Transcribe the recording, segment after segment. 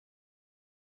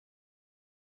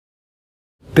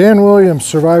Dan Williams,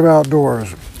 Survive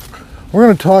Outdoors. We're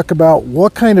going to talk about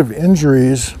what kind of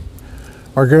injuries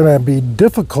are going to be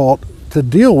difficult to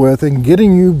deal with in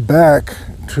getting you back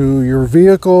to your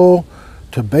vehicle,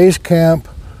 to base camp,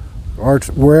 or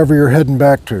wherever you're heading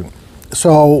back to.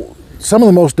 So some of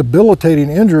the most debilitating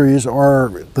injuries are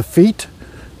the feet,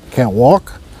 can't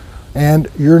walk, and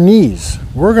your knees.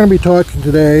 We're going to be talking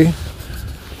today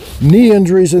knee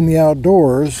injuries in the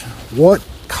outdoors, what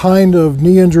kind of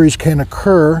knee injuries can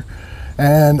occur,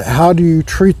 and how do you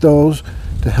treat those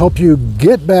to help you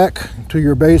get back to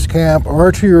your base camp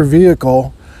or to your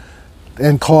vehicle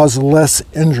and cause less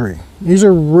injury. These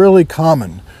are really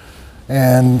common.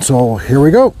 And so here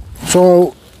we go.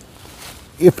 So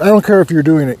I don't care if you're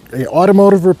doing an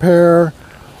automotive repair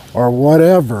or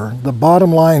whatever, the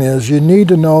bottom line is you need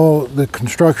to know the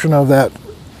construction of that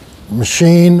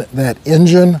machine, that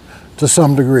engine, to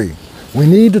some degree. We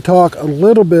need to talk a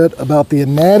little bit about the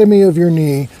anatomy of your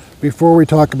knee before we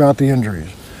talk about the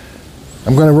injuries.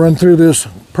 I'm going to run through this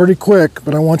pretty quick,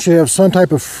 but I want you to have some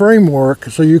type of framework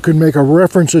so you can make a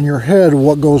reference in your head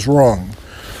what goes wrong.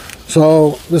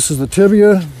 So this is the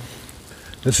tibia,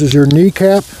 this is your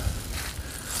kneecap,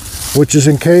 which is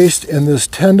encased in this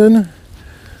tendon.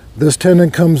 This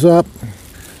tendon comes up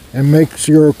and makes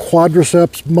your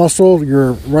quadriceps muscle,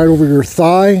 right over your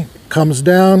thigh, comes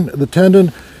down, the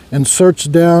tendon inserts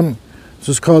down. This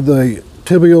is called the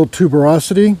tibial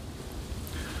tuberosity.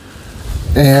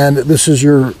 And this is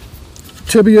your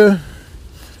tibia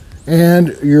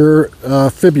and your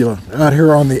fibula out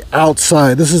here on the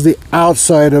outside. This is the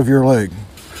outside of your leg.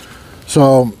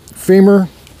 So femur,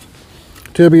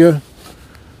 tibia,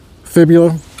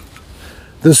 fibula.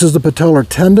 This is the patellar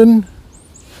tendon.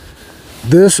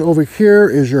 This over here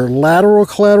is your lateral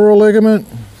collateral ligament.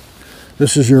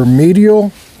 This is your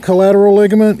medial collateral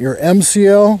ligament, your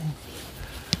MCL.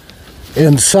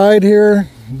 Inside here,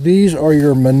 these are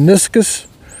your meniscus.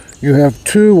 You have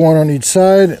two, one on each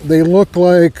side. They look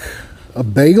like a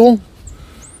bagel.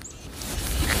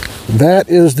 That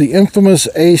is the infamous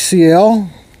ACL,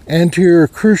 anterior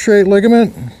cruciate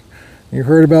ligament. You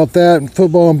heard about that in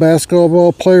football and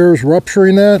basketball players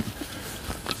rupturing that.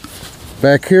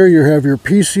 Back here you have your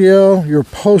PCL, your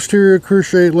posterior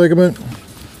cruciate ligament.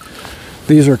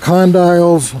 These are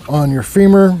condyles on your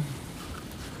femur.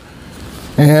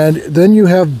 And then you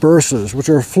have bursas, which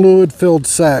are fluid-filled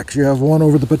sacs. You have one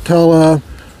over the patella,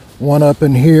 one up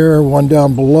in here, one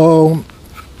down below.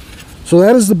 So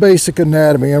that is the basic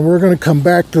anatomy, and we're going to come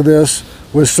back to this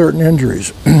with certain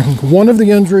injuries. One of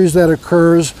the injuries that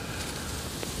occurs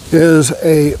is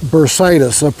a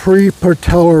bursitis, a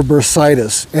prepatellar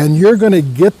bursitis. And you're going to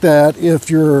get that if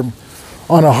you're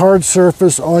on a hard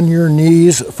surface on your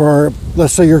knees for,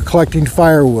 let's say you're collecting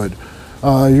firewood.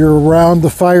 You're around the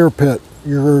fire pit.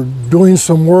 You're doing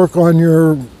some work on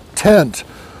your tent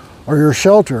or your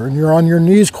shelter, and you're on your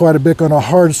knees quite a bit on a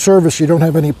hard surface. You don't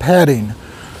have any padding.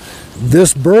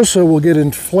 This bursa will get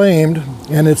inflamed,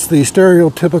 and it's the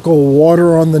stereotypical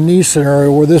water on the knee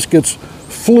scenario where this gets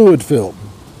fluid filled.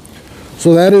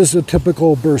 So that is a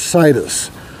typical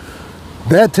bursitis.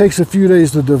 That takes a few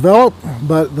days to develop,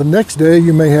 but the next day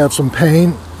you may have some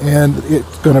pain and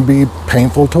it's going to be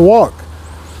painful to walk.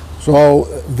 So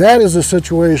that is a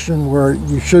situation where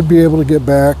you should be able to get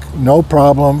back, no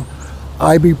problem.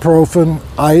 Ibuprofen,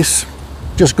 ice,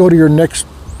 just go to your next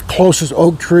closest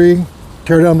oak tree,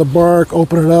 tear down the bark,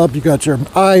 open it up, you got your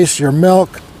ice, your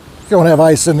milk. You don't have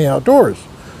ice in the outdoors.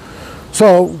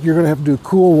 So you're going to have to do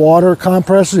cool water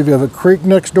compresses. If you have a creek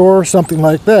next door, something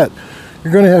like that,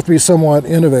 you're going to have to be somewhat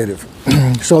innovative.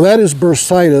 So that is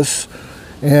bursitis,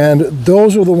 and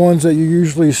those are the ones that you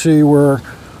usually see where a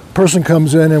person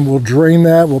comes in and will drain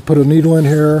that, we'll put a needle in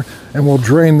here, and we'll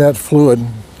drain that fluid.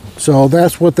 So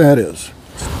that's what that is.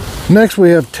 Next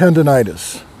we have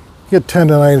tendonitis. You get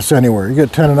tendonitis anywhere. You get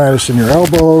tendonitis in your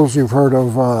elbows. You've heard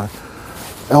of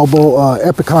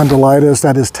epicondylitis,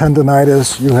 that is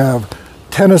tendonitis. You have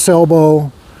tennis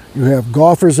elbow. You have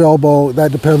golfer's elbow.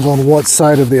 That depends on what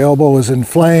side of the elbow is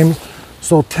inflamed.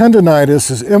 So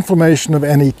tendonitis is inflammation of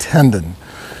any tendon.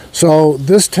 So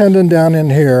this tendon down in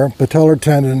here, patellar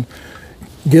tendon,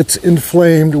 gets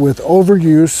inflamed with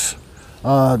overuse,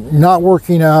 not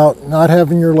working out, not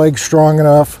having your legs strong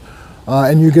enough,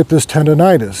 and you get this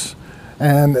tendonitis.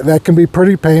 And that can be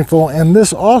pretty painful, and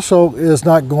this also is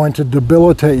not going to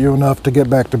debilitate you enough to get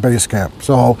back to base camp.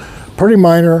 So pretty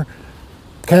minor,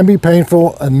 can be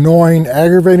painful, annoying,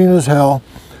 aggravating as hell.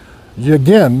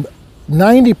 Again,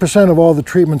 90% of all the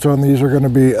treatments on these are going to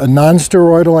be a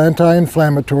non-steroidal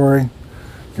anti-inflammatory.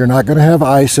 You're not going to have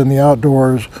ice in the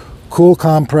outdoors, cool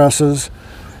compresses,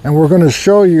 and we're going to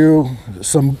show you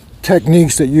some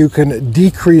techniques that you can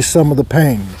decrease some of the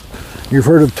pain. You've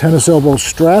heard of tennis elbow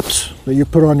straps that you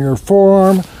put on your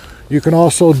forearm. You can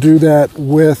also do that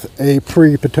with a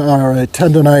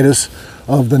tendonitis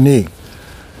of the knee.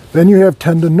 Then you have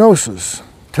tendinosis.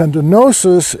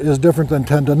 Tendinosis is different than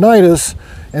tendonitis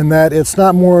in that it's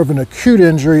not more of an acute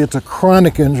injury, it's a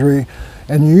chronic injury.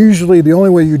 And usually the only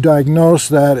way you diagnose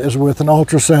that is with an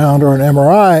ultrasound or an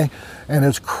MRI, and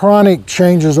it's chronic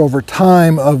changes over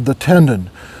time of the tendon.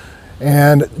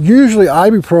 And usually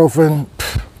ibuprofen,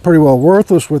 pretty well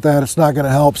worthless with that. It's not going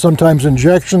to help. Sometimes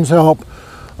injections help,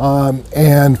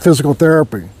 and physical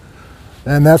therapy.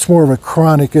 And that's more of a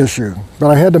chronic issue. But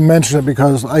I had to mention it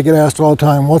because I get asked all the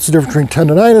time, what's the difference between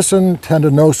tendonitis and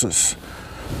tendinosis?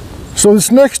 So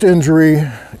this next injury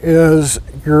is,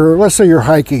 let's say you're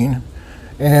hiking,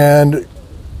 and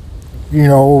you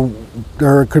know,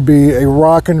 there could be a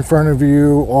rock in front of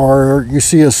you, or you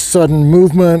see a sudden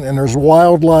movement and there's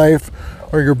wildlife,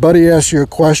 or your buddy asks you a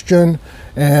question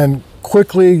and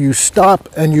quickly you stop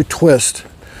and you twist.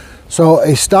 So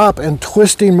a stop and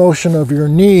twisting motion of your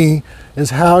knee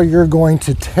is how you're going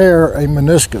to tear a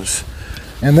meniscus.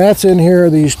 And that's in here,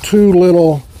 these two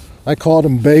little, I call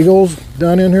them bagels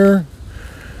down in here.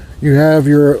 You have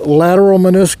your lateral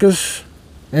meniscus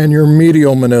and your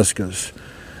medial meniscus.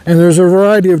 And there's a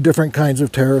variety of different kinds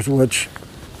of tears, which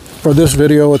for this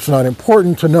video, it's not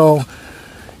important to know.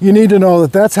 You need to know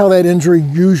that that's how that injury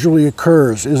usually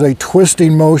occurs, is a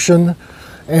twisting motion.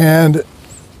 And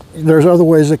there's other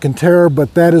ways it can tear,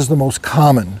 but that is the most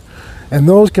common. And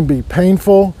those can be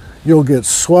painful. You'll get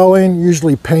swelling,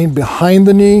 usually pain behind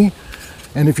the knee.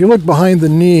 And if you look behind the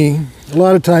knee, a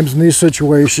lot of times in these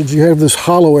situations, you have this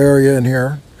hollow area in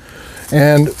here,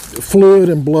 and fluid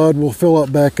and blood will fill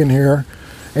up back in here.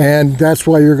 And that's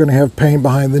why you're going to have pain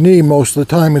behind the knee most of the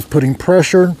time, is putting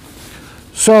pressure.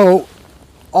 So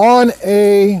on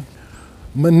a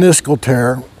meniscal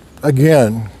tear,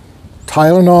 again,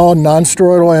 Tylenol,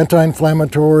 non-steroidal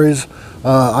anti-inflammatories,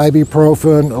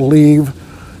 ibuprofen, Aleve,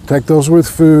 take those with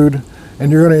food,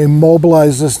 and you're going to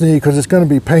immobilize this knee because it's going to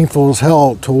be painful as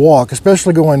hell to walk,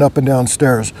 especially going up and down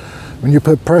stairs. When you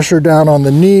put pressure down on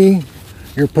the knee,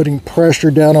 you're putting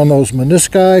pressure down on those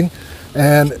menisci,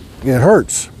 and it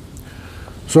hurts.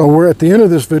 So we're at the end of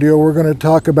this video, we're going to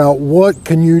talk about what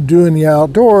can you do in the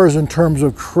outdoors in terms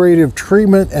of creative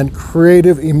treatment and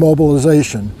creative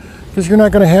immobilization, because you're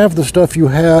not going to have the stuff you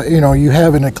have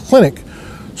in a clinic.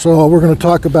 So we're going to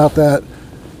talk about that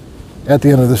at the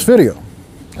end of this video.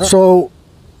 So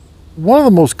one of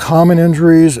the most common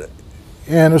injuries,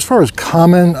 and as far as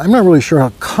common, I'm not really sure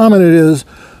how common it is,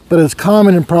 but it's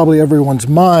common in probably everyone's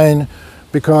mind,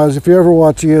 because if you ever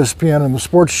watch ESPN and the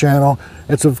sports channel,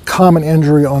 it's a common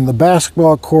injury on the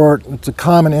basketball court, it's a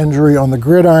common injury on the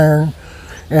gridiron,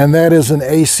 and that is an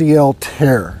ACL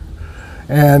tear.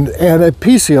 And a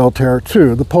PCL tear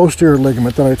too, the posterior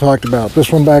ligament that I talked about.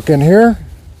 This one back in here,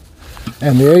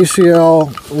 and the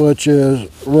ACL, which is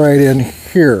right in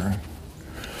here.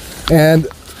 And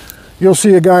you'll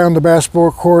see a guy on the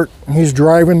basketball court, he's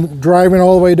driving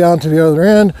all the way down to the other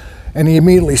end, and he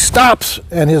immediately stops,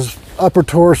 and his upper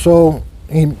torso,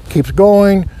 he keeps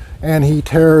going, and he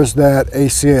tears that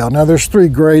ACL. Now there's three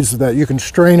grades of that. You can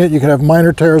strain it, you can have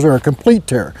minor tears or a complete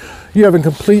tear. You have a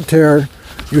complete tear,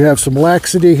 you have some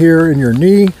laxity here in your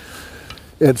knee,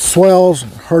 it swells,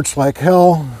 hurts like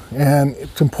hell, and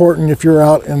it's important if you're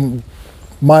out in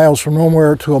miles from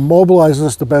nowhere to immobilize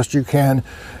this the best you can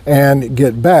and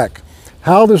get back.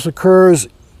 How this occurs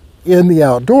in the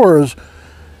outdoors,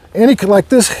 like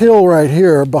this hill right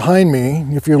here behind me,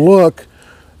 if you look,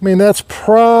 I mean, that's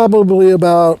probably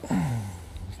about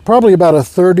a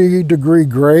 30-degree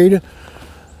grade,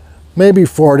 maybe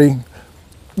 40.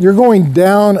 You're going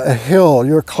down a hill,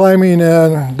 you're climbing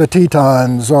in the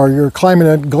Tetons, or you're climbing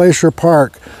at Glacier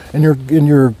Park, and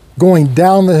you're going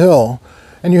down the hill,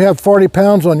 and you have 40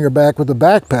 pounds on your back with a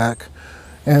backpack,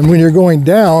 and when you're going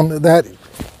down that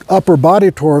upper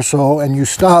body torso and you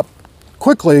stop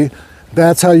quickly,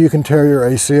 that's how you can tear your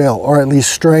ACL, or at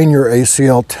least strain your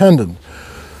ACL tendon,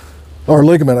 or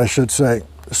ligament, I should say.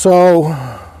 So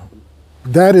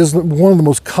that is one of the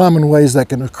most common ways that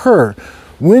can occur.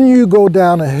 When you go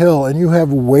down a hill and you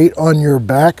have weight on your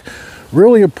back,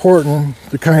 really important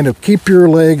to kind of keep your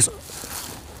legs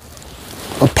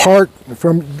apart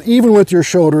from, even with your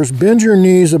shoulders, bend your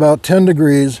knees about 10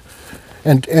 degrees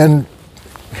and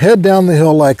head down the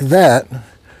hill like that,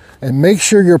 and make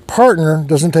sure your partner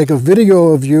doesn't take a video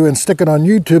of you and stick it on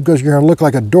YouTube, because you're going to look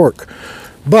like a dork.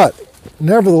 But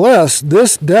nevertheless,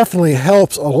 this definitely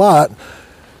helps a lot,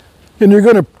 and you're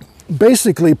going to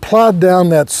basically plod down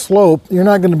that slope. You're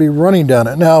not going to be running down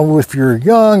it. Now, if you're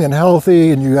young and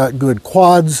healthy and you got good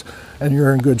quads and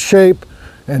you're in good shape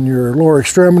and your lower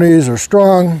extremities are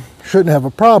strong, shouldn't have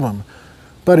a problem.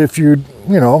 But if you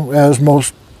know, as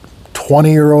most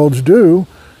 20-year-olds do,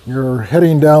 you're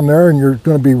heading down there and you're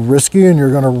going to be risky and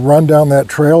you're going to run down that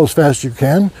trail as fast as you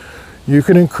can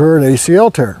incur an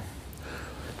ACL tear.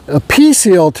 A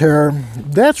PCL tear,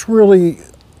 that's really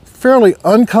fairly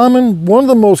uncommon. One of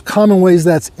the most common ways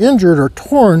that's injured or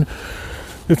torn,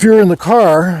 if you're in the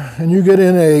car and you get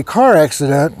in a car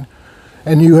accident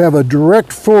and you have a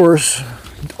direct force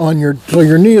on so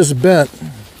your knee is bent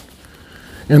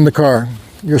in the car.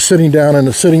 You're sitting down in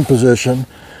a sitting position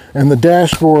and the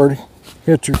dashboard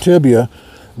hits your tibia.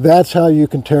 That's how you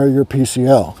can tear your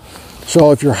PCL.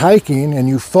 So if you're hiking and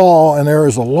you fall and there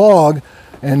is a log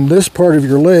and this part of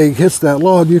your leg hits that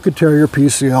log, you could tear your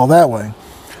PCL that way.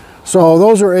 So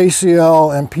those are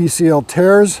ACL and PCL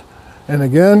tears. And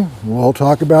again, we'll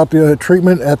talk about the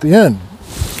treatment at the end.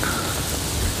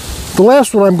 The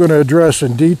last one I'm going to address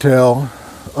in detail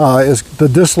is the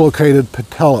dislocated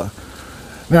patella.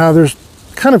 Now there's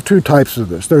kind of two types of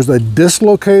this. There's a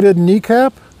dislocated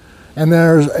kneecap and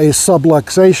there's a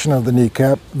subluxation of the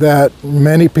kneecap that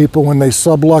many people, when they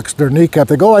sublux their kneecap,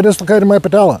 they go, "Oh, I dislocated my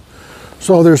patella."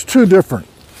 So there's two different.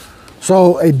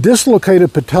 So a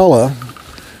dislocated patella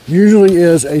usually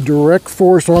is a direct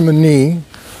force on the knee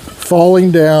falling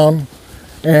down,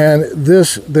 and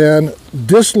this then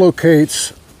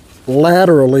dislocates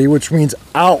laterally, which means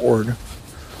outward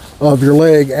of your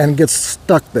leg, and gets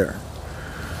stuck there.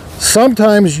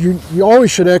 Sometimes you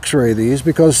always should x-ray these,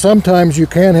 because sometimes you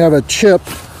can have a chip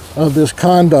of this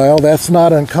condyle. That's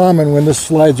not uncommon when this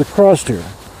slides across here.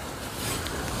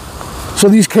 So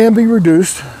these can be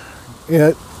reduced.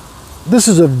 This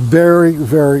is a very,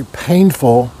 very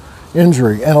painful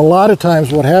injury, and a lot of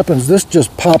times what happens, this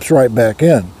just pops right back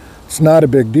in. It's not a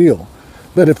big deal.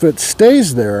 But if it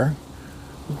stays there,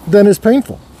 then it's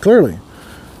painful, clearly.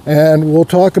 And we'll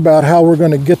talk about how we're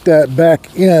going to get that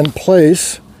back in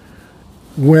place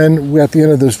when, at the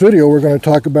end of this video, we're going to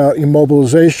talk about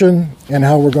immobilization and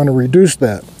how we're going to reduce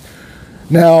that.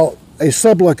 Now, a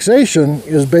subluxation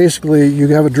is basically you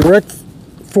have a direct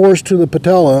force to the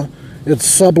patella, it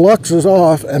subluxes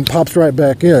off and pops right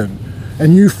back in.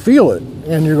 And you feel it,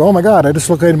 and you go, "Oh my God, I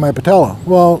dislocated my patella."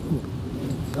 Well,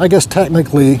 I guess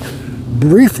technically,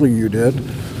 briefly you did,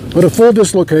 but a full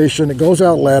dislocation, it goes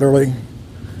out laterally,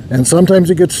 and sometimes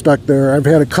it gets stuck there. I've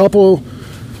had a couple,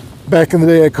 back in the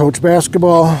day I coached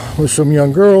basketball with some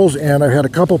young girls, and I've had a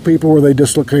couple people where they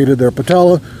dislocated their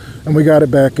patella, and we got it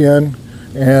back in.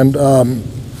 And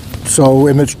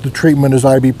the treatment is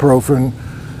ibuprofen,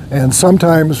 and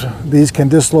sometimes these can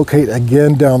dislocate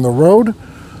again down the road.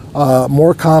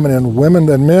 More common in women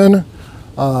than men.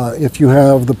 If you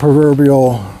have the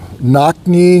proverbial knock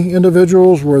knee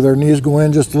individuals where their knees go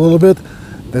in just a little bit,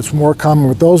 that's more common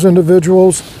with those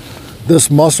individuals.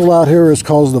 This muscle out here is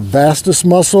called the vastus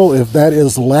muscle. If that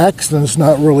is lax, then it's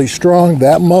not really strong.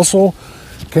 That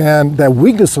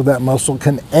weakness of that muscle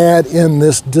can add in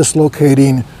this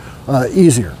dislocating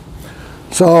easier.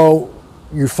 So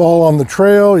you fall on the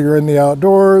trail, you're in the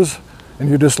outdoors, and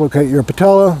you dislocate your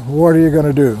patella. What are you going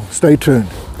to do? Stay tuned.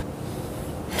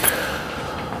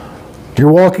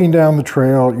 You're walking down the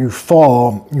trail, you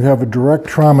fall, you have a direct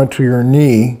trauma to your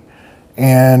knee,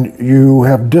 and you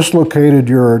have dislocated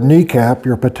your kneecap,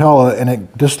 your patella, and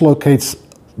it dislocates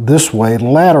this way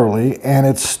laterally, and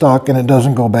it's stuck and it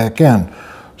doesn't go back in.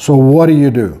 So what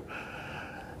do?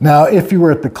 Now, if you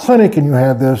were at the clinic and you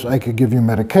had this, I could give you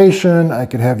medication, I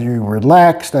could have you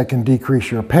relaxed, I can decrease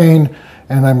your pain,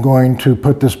 and I'm going to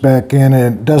put this back in,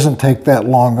 and it doesn't take that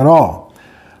long at all.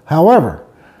 However,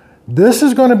 this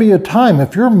is going to be a time,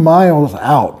 if you're miles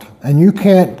out and you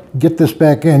can't get this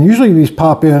back in, usually these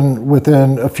pop in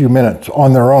within a few minutes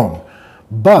on their own.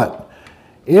 But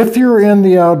if you're in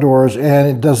the outdoors and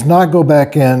it does not go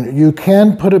back in, you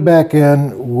can put it back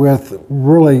in with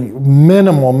really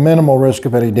minimal risk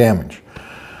of any damage.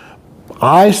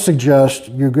 I suggest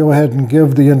you go ahead and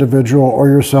give the individual or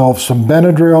yourself some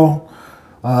Benadryl,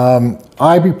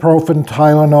 ibuprofen,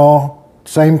 Tylenol,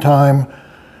 same time.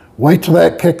 Wait till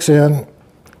that kicks in,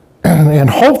 and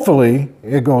hopefully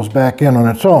it goes back in on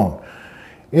its own.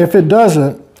 If it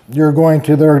doesn't, their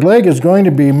leg is going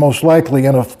to be most likely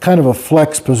in a kind of a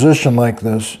flex position like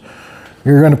this.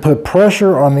 You're going to put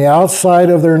pressure on the outside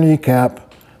of their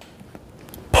kneecap,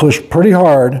 push pretty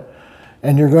hard,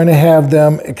 and you're going to have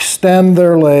them extend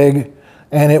their leg,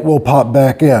 and it will pop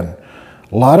back in.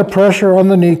 A lot of pressure on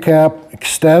the kneecap,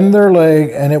 extend their leg,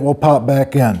 and it will pop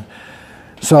back in.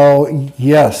 So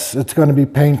yes, it's going to be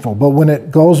painful, but when it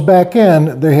goes back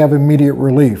in, they have immediate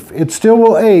relief. It still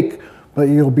will ache, but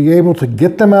you'll be able to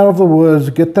get them out of the woods,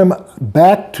 get them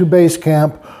back to base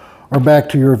camp or back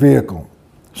to your vehicle.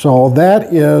 So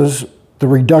that is the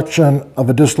reduction of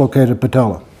a dislocated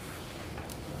patella.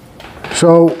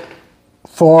 So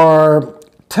for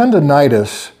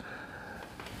tendonitis,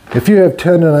 if you have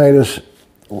tendonitis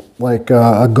like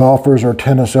a golfer's or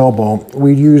tennis elbow,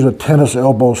 we use a tennis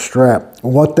elbow strap.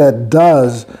 What that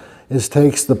does is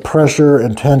takes the pressure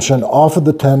and tension off of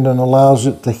the tendon, allows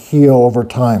it to heal over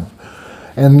time.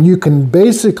 And you can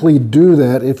basically do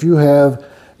that if you have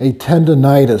a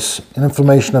tendonitis, an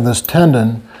inflammation of this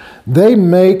tendon. They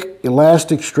make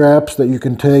elastic straps that you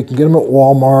can take and get them at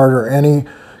Walmart or any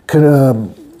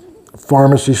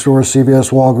pharmacy store,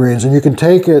 CVS, Walgreens, and you can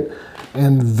take it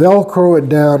and Velcro it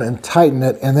down and tighten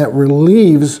it, and that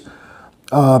relieves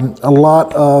a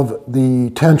lot of the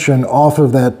tension off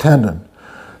of that tendon.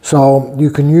 So you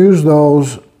can use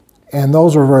those, and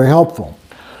those are very helpful.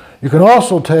 You can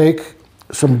also take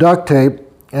some duct tape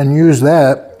and use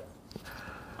that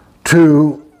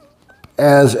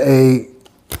as a,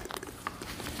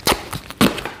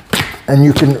 and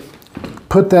you can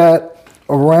put that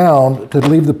around to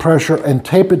leave the pressure and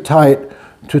tape it tight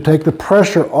to take the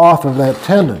pressure off of that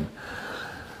tendon.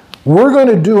 We're going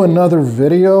to do another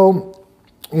video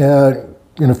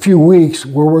in a few weeks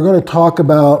where we're going to talk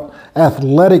about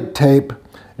athletic tape,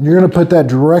 and you're going to put that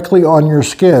directly on your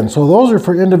skin. So those are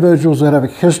for individuals that have a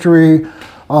history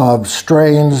of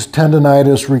strains,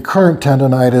 tendonitis,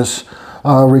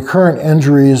 recurrent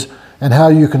injuries, and how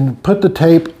you can put the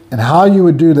tape and how you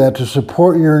would do that to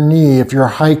support your knee if you're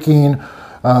hiking,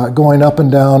 going up and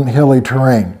down hilly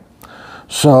terrain.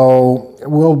 So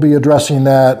we'll be addressing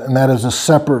that, and that is a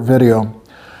separate video.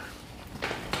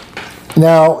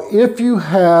 Now, if you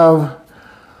have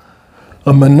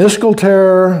a meniscal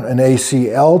tear, an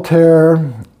ACL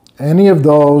tear, any of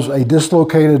those, a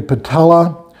dislocated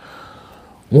patella,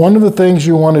 one of the things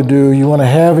you want to do, you want to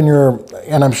have in your,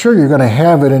 and I'm sure you're going to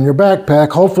have it in your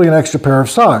backpack, hopefully an extra pair of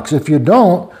socks. If you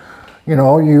don't,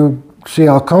 you see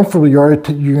how comfortable you are,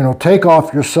 take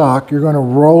off your sock, you're going to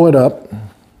roll it up,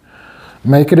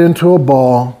 make it into a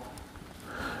ball,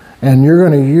 and you're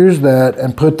going to use that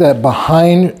and put that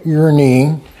behind your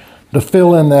knee to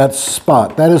fill in that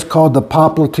spot. That is called the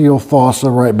popliteal fossa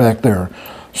right back there.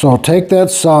 So take that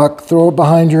sock, throw it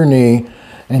behind your knee,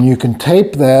 and you can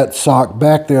tape that sock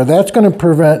back there. That's going to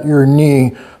prevent your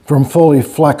knee from fully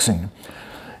flexing.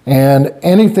 And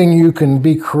anything you can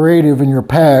be creative in your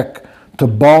pack to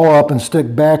ball up and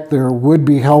stick back there would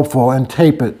be helpful, and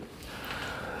tape it.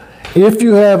 If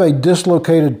you have a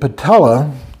dislocated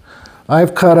patella,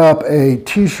 I've cut up a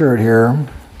t-shirt here.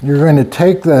 You're going to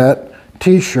take that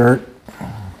t-shirt,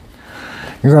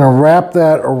 you're going to wrap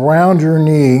that around your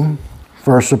knee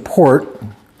for support,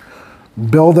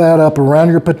 build that up around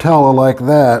your patella like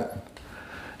that,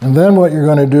 and then what you're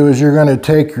going to do is you're going to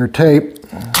take your tape,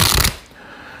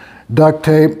 duct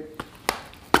tape,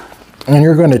 and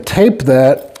you're going to tape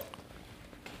that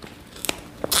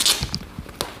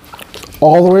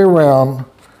all the way around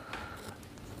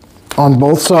on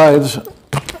both sides.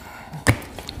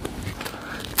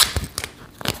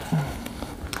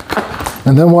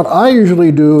 And then what I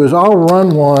usually do is I'll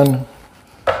run one,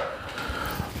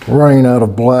 running out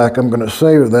of black, I'm going to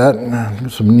save that,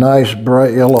 get some nice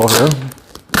bright yellow here.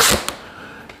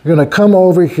 You're going to come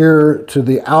over here to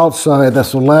the outside,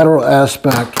 that's the lateral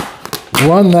aspect,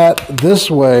 run that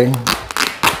this way,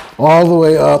 all the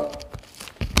way up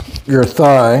your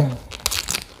thigh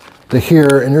to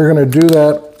here, and you're going to do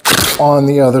that on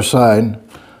the other side.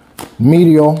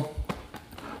 Medial,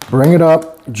 bring it up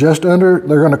just under,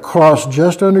 they're going to cross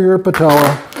just under your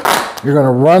patella. You're going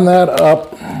to run that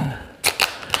up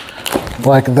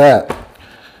like that.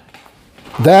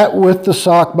 That with the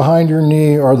sock behind your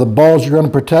knee or the balls you're going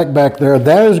to protect back there,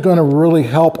 that is going to really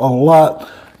help a lot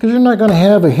because you're not going to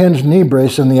have a hinged knee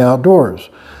brace in the outdoors.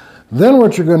 Then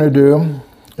what you're going to do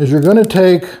is you're going to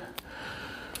take,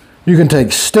 you can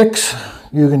take sticks,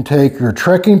 you can take your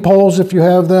trekking poles if you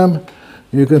have them,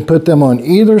 you can put them on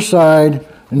either side,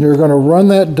 and you're going to run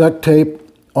that duct tape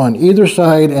on either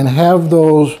side and have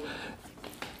those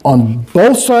on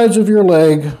both sides of your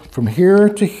leg from here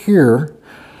to here.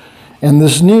 And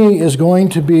this knee is going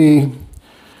to be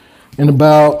in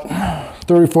about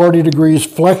 30-40 degrees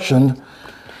flexion,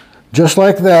 just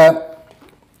like that.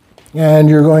 And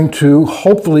you're going to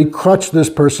hopefully crutch this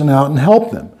person out and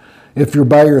help them. If you're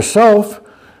by yourself,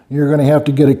 you're going to have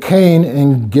to get a cane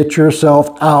and get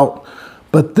yourself out.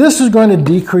 But this is going to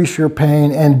decrease your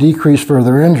pain and decrease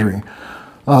further injury.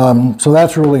 So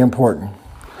that's really important.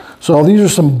 So these are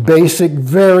some basic,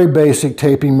 very basic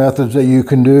taping methods that you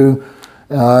can do.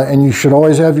 And you should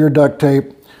always have your duct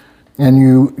tape, and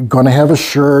you're going to have a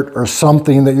shirt or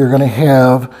something that you're going to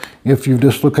have if you've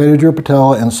dislocated your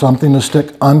patella, and something to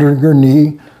stick under your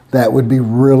knee. That would be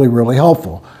really, really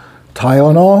helpful.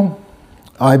 Tylenol,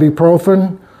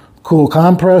 ibuprofen, cool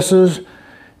compresses,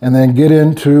 and then get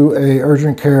into a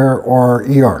urgent care or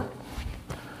ER.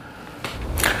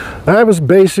 That was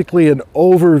basically an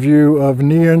overview of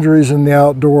knee injuries in the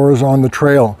outdoors on the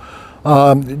trail.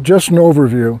 Just an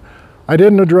overview. I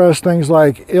didn't address things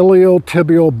like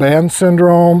iliotibial band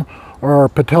syndrome or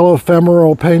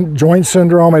patellofemoral pain joint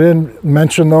syndrome. I didn't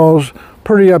mention those.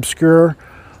 Pretty obscure.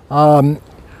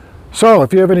 So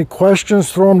if you have any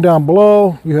questions, throw them down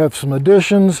below. You have some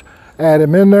additions, add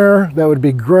them in there. That would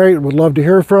be great. Would love to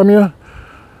hear from you.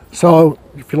 So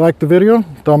if you like the video,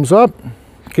 thumbs up.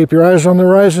 Keep your eyes on the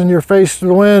horizon, your face to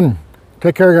the wind.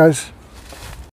 Take care, guys.